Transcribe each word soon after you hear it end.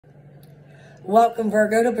Welcome,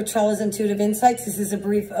 Virgo, to Petrella's Intuitive Insights. This is a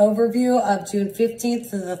brief overview of June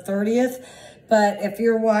 15th to the 30th. But if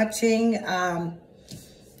you're watching,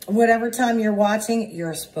 whatever time you're watching,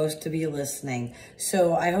 you're supposed to be listening.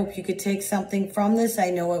 So I hope you could take something from this.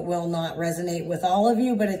 I know it will not resonate with all of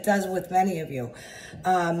you, but it does with many of you.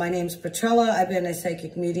 My name's Petrella. I've been a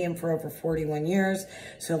psychic medium for over 41 years.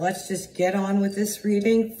 So let's just get on with this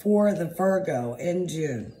reading for the Virgo in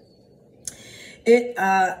June.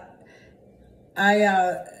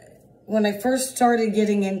 When I first started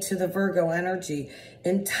getting into the Virgo energy,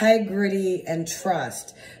 integrity and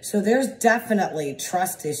trust. So there's definitely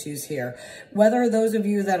trust issues here. Whether those of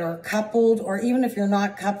you that are coupled or even if you're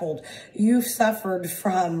not coupled, you've suffered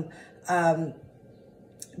from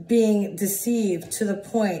being deceived to the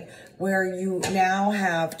point where you now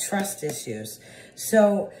have trust issues.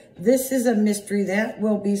 So this is a mystery that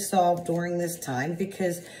will be solved during this time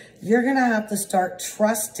because you're going to have to start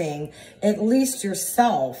trusting at least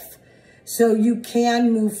yourself so you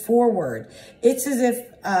can move forward. It's as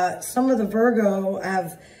if some of the Virgo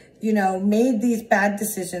have, made these bad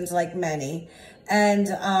decisions like many. And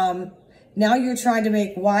now you're trying to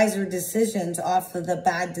make wiser decisions off of the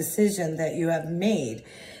bad decision that you have made.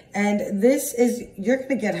 And you're going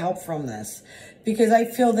to get help from this because I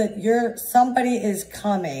feel that somebody is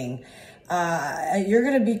coming. You're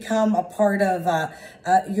going to become a part of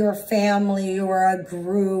your family or a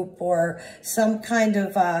group or some kind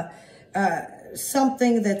of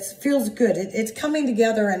something that feels good. It's coming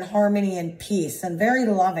together in harmony and peace and very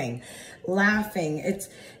loving, laughing.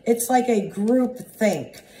 It's like a group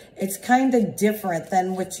think. It's kind of different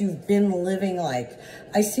than what you've been living like.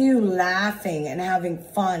 I see you laughing and having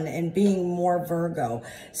fun and being more Virgo,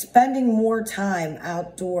 spending more time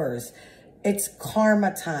outdoors. It's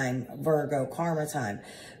karma time, Virgo, karma time.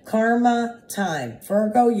 Karma time.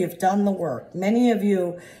 Virgo, you've done the work. Many of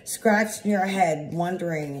you scratching your head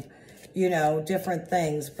wondering, different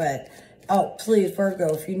things. But, oh, please,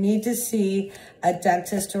 Virgo, if you need to see a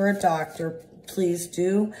dentist or a doctor, please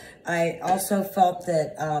do. I also felt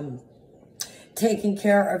that taking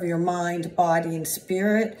care of your mind, body, and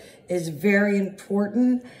spirit is very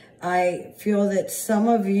important. I feel that some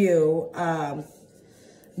of you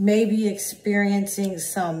may be experiencing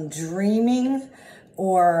some dreaming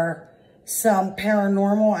or some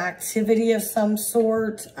paranormal activity of some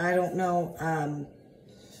sort. I don't know.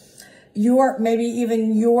 Maybe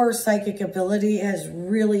even your psychic ability has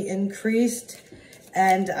really increased.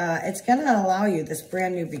 And it's going to allow you this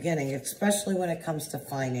brand new beginning, especially when it comes to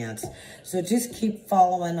finance. So just keep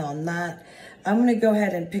following on that. I'm going to go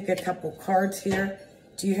ahead and pick a couple cards here.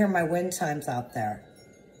 Do you hear my wind chimes out there?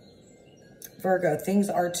 Virgo, things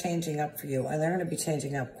are changing up for you, and they're going to be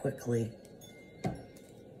changing up quickly.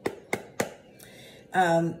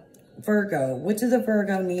 Virgo, what does the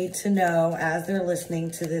Virgo need to know as they're listening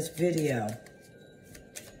to this video?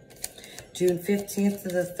 June 15th to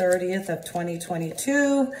the 30th of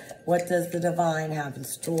 2022. What does the divine have in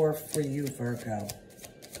store for you, Virgo?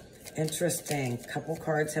 Interesting. A couple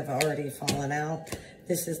cards have already fallen out.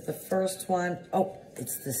 This is the first one. Oh,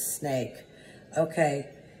 it's the snake. Okay.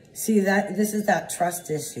 See, this is that trust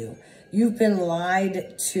issue. You've been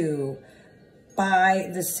lied to by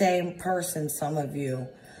the same person, some of you,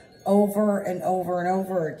 over and over and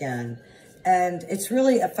over again. And it's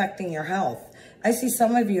really affecting your health. I see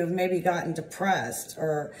some of you have maybe gotten depressed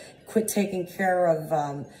or quit taking care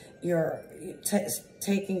of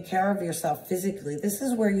taking care of yourself physically. This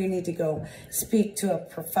is where you need to go speak to a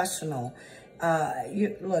professional.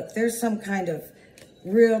 Look, there's some kind of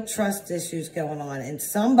real trust issues going on, and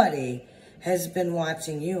somebody has been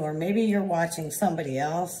watching you, or maybe you're watching somebody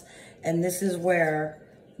else, and this is where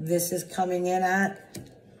this is coming in at.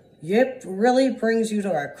 It really brings you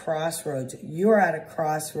to a crossroads. You're at a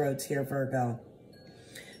crossroads here, Virgo.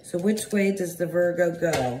 So which way does the Virgo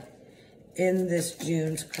go in this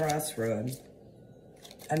June's crossroad?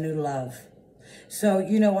 A new love. So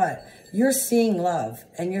you know what? You're seeing love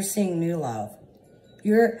and you're seeing new love.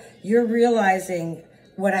 You're realizing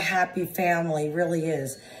what a happy family really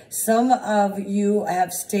is. Some of you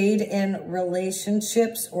have stayed in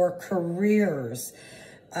relationships or careers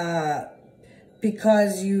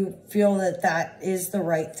because you feel that is the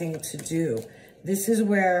right thing to do. This is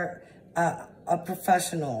where a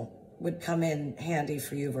professional would come in handy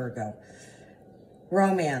for you, Virgo.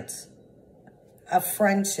 Romance, a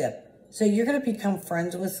friendship. So you're going to become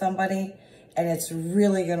friends with somebody, and it's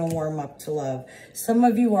really going to warm up to love. Some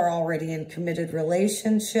of you are already in committed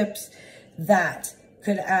relationships that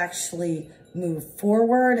could actually move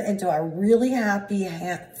forward into a really happy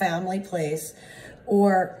family place,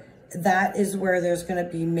 or that is where there's going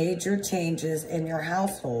to be major changes in your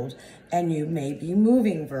household, and you may be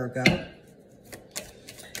moving, Virgo.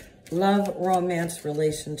 Love, romance,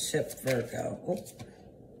 relationship, Virgo. Oh.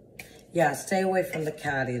 Yeah, stay away from the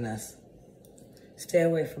cattiness. Stay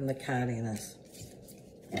away from the cattiness.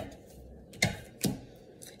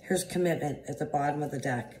 Here's commitment at the bottom of the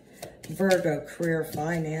deck. Virgo, career,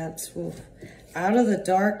 finance. Ooh. Out of the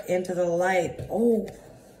dark into the light. Oh,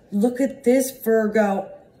 look at this, Virgo.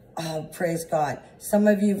 Oh, praise God. Some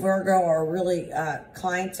of you, Virgo, are really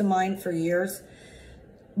clients of mine for years.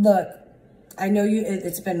 Look, I know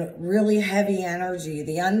it's been really heavy energy,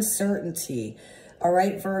 the uncertainty. All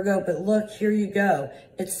right, Virgo, but look, here you go.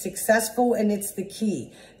 It's successful and it's the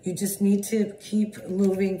key. You just need to keep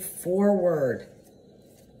moving forward.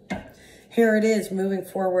 Here it is, moving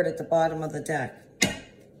forward at the bottom of the deck.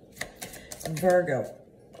 Virgo.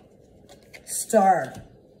 Star.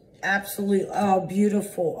 Absolutely. Oh,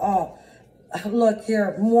 beautiful. Oh, look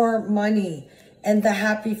here, more money and the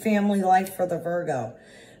happy family life for the Virgo.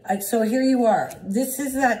 So here you are. This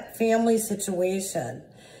is that family situation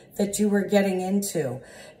that you were getting into.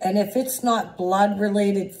 And if it's not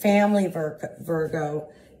blood-related family, Virgo,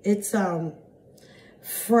 it's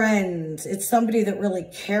friends. It's somebody that really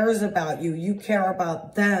cares about you. You care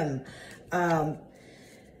about them.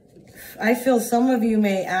 I feel some of you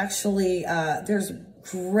may actually, there's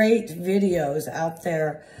great videos out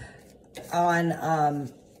there on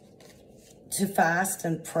to fast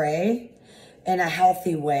and pray in a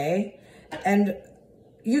healthy way. And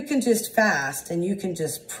you can just fast and you can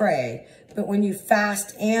just pray. But when you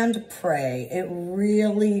fast and pray, it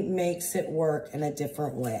really makes it work in a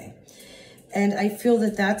different way. And I feel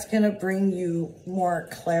that that's going to bring you more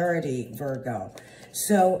clarity, Virgo.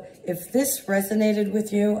 So if this resonated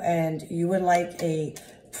with you and you would like a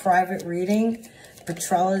private reading,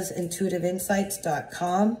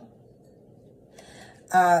 Petrella'sIntuitiveInsights.com.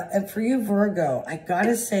 And for you, Virgo, I got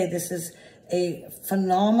to say this is a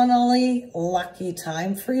phenomenally lucky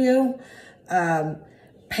time for you.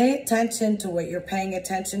 Pay attention to what you're paying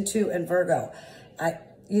attention to. And Virgo,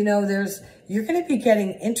 you know, you're going to be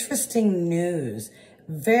getting interesting news,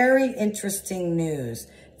 very interesting news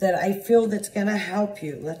that I feel that's going to help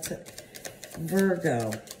you.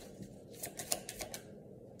 Virgo.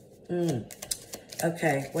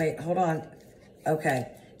 Okay, wait, hold on.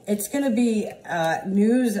 Okay, it's going to be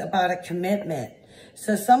news about a commitment.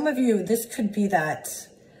 So some of you, this could be that,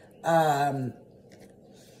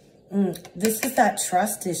 this is that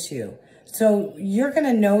trust issue. So you're going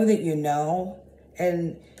to know that you know,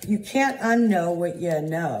 and you can't unknow what you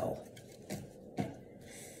know.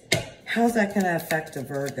 How's that going to affect a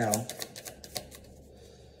Virgo?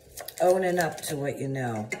 Owning up to what you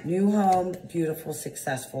know. New home, beautiful,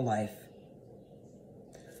 successful life.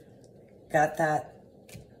 Got that?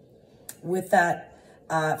 With that,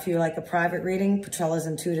 if you like a private reading,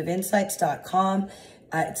 PetrellasIntuitiveInsights.com.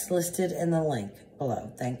 It's listed in the link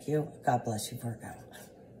below. Thank you. God bless you, Virgo.